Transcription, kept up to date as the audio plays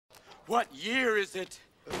What year is it?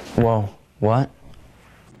 Whoa, what?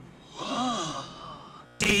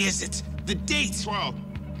 Day is it? The date! 12th,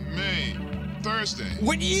 May, Thursday.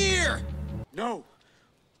 What year? No.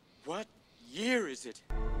 What year is it?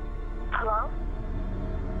 Hello?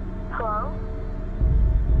 Hello?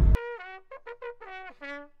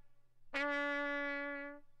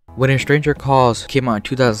 When a Stranger Calls came out in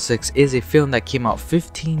 2006 is a film that came out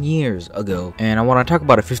 15 years ago, and I want to talk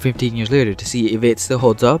about it 15 years later to see if it still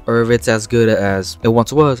holds up or if it's as good as it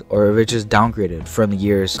once was, or if it just downgraded from the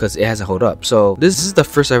years because it hasn't held up. So this is the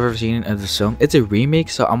first I've ever seen of this film. It's a remake,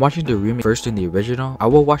 so I'm watching the remake first in the original. I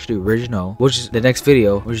will watch the original, which is the next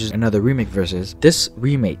video, which is another remake versus this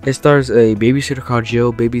remake. It stars a babysitter called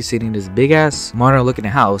Jill babysitting this big ass modern looking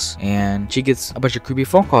house, and she gets a bunch of creepy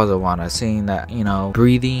phone calls I wanna saying that, you know,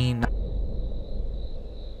 breathing.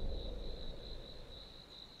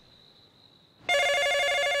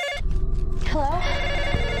 Hello?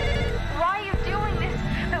 Why are you doing this?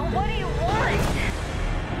 What do you want?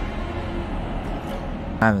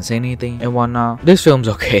 I haven't seen anything and whatnot. This film's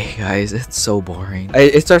okay, guys. It's so boring.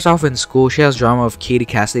 It starts off in school. She has drama of Katie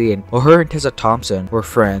Cassidy, and well, her and Tessa Thompson were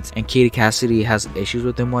friends, and Katie Cassidy has issues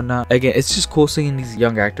with them and whatnot. Again, it's just cool seeing these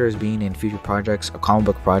young actors being in future projects or comic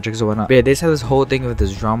book projects or whatnot. But yeah, they just have this whole thing with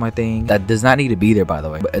this drama thing that does not need to be there, by the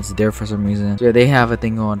way, but it's there for some reason. So yeah, they have a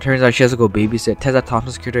thing going. Turns out she has to go babysit. Tessa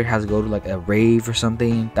Thompson's character has to go to like a rave or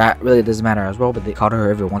something. That really doesn't matter as well, but they call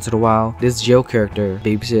her every once in a while. This Jill character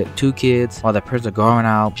babysit 2 kids while their parents are going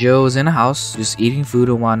out. Jill is in the house just eating food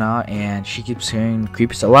and whatnot, and she keeps hearing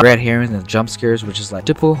creepy stuff, a lot of red herrings and jump scares, which is like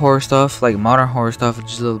typical horror stuff, like modern horror stuff,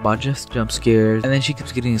 which is about just jump scares. And then she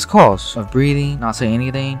keeps getting these calls of breathing, not saying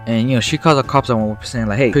anything, and you know, she calls the cops on 1%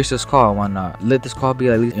 like, hey, trace this call and whatnot. Let this call be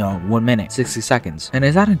at least, you know, 1 minute 60 seconds. And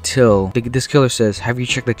it's not until this killer says, have you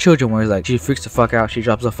checked the children, where it's like she freaks the fuck out, she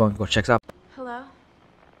drops the phone, go checks out. Hello?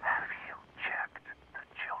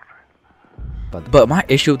 But my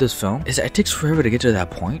issue with this film is that it takes forever to get to that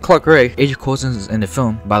point. Clark Gray, Agent Coulson's in the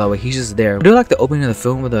film, by the way, he's just there. I do like the opening of the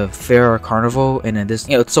film with a fair carnival, and then this,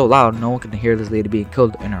 you know, it's so loud, no one can hear this lady being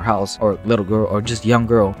killed in her house, or little girl, or just young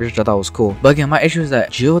girl, which I thought was cool. But again, my issue is that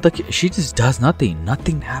Jill, she just does nothing.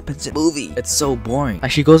 Nothing happens in the movie. It's so boring.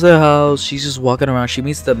 Like, she goes to the house, she's just walking around, she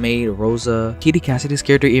meets the maid, Rosa. Katie Cassidy's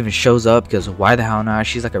character even shows up, because why the hell not?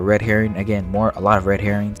 She's like a red herring, again, a lot of red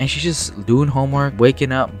herrings. And she's just doing homework,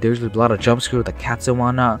 waking up, there's a lot of jump scares with the cats and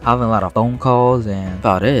whatnot, having a lot of phone calls, and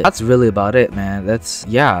about it. That's really about it, man. That's,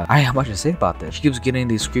 yeah, I have much to say about this. She keeps getting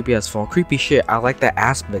these creepy ass phone, creepy shit. I like that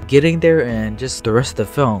aspect. Getting there and just the rest of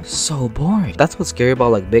the film, so boring. That's what's scary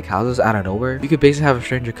about like big houses out of nowhere. You could basically have a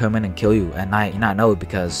stranger come in and kill you at night and not know it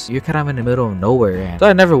because you're kind of in the middle of nowhere. And so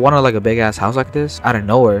I never wanted like a big ass house like this out of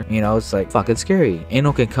nowhere. You know, it's like fucking scary. Ain't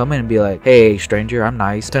no can come in and be like, hey stranger, I'm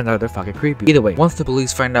nice. Turns out they're fucking creepy. Either way, once the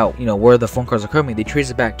police find out, you know, where the phone calls are coming, they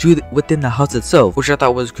trace it back to within the house itself, which I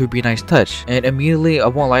thought was a creepy nice touch. And immediately, I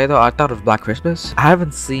won't lie though, I thought of Black Christmas. I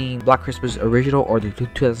haven't seen Black Christmas original or the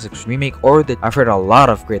 2006 remake, or I've heard a lot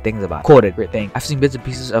of great things about, quoted great things. I've seen bits and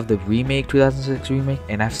pieces of the remake, 2006 remake,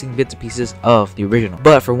 and I've seen bits and pieces of the original.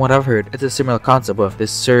 But from what I've heard, it's a similar concept of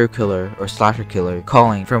this serial killer or slasher killer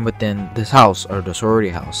calling from within this house or the sorority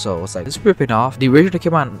house. So it's like, this ripping off. The original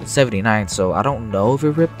came out in 79, so I don't know if it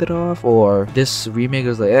ripped it off or this remake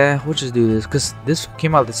was like, we'll just do this, because this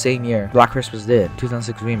came out the same year Black Christmas did,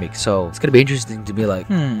 2006 remake. So it's gonna be interesting to be like,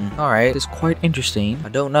 alright, it's quite interesting. I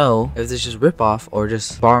don't know if this just rip off or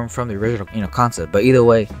just borrowing from the original, you know, concept. But either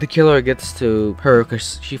way, the killer gets to her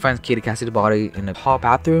because she finds Katie Cassidy's body in the hall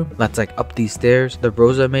bathroom that's like up these stairs the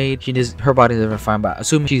Rosa made. Her body's never found, but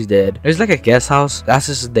assuming she's dead. There's like a guest house that's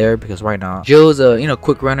just there because right now Jill's a, you know,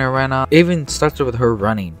 quick runner right now. It even starts with her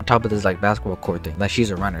running on top of this like basketball court thing, like she's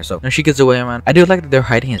a runner. So when she gets away, man, I do like that they're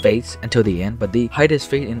hiding his face until the end, but they hide his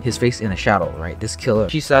face in the shadow, right? This killer,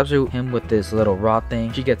 she stabs him with this little rod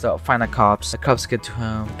thing. She gets out, find the cops get to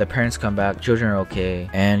him, the parents come back, children are okay,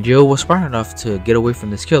 and Jill was smart enough to get away from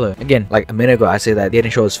this killer. Again, like a minute ago I said that they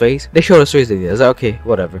didn't show his face. They showed his face. I was like, okay,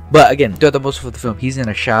 whatever. But again, throughout the most of the film, he's in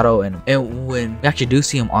a shadow, and when we actually do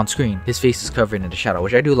see him on screen, his face is covered in the shadow,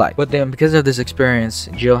 which I do like. But then because of this experience,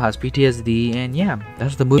 Jill has PTSD, and yeah,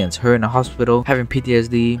 that's the movie. It's her in the hospital having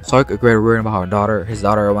PTSD. Clark regretted worrying about his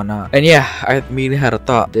daughter or whatnot. And yeah, I immediately had a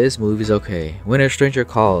thought, this movie's okay. When a Stranger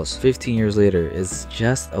Calls 15 years later is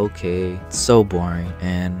just okay. It's so boring,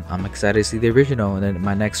 and I'm excited to see the original and then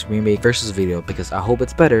my next remake versus video, because I hope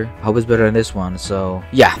it's better. I hope it's better than this one. So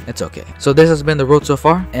yeah, it's okay. So this has been the road so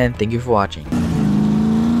far, and thank you for watching.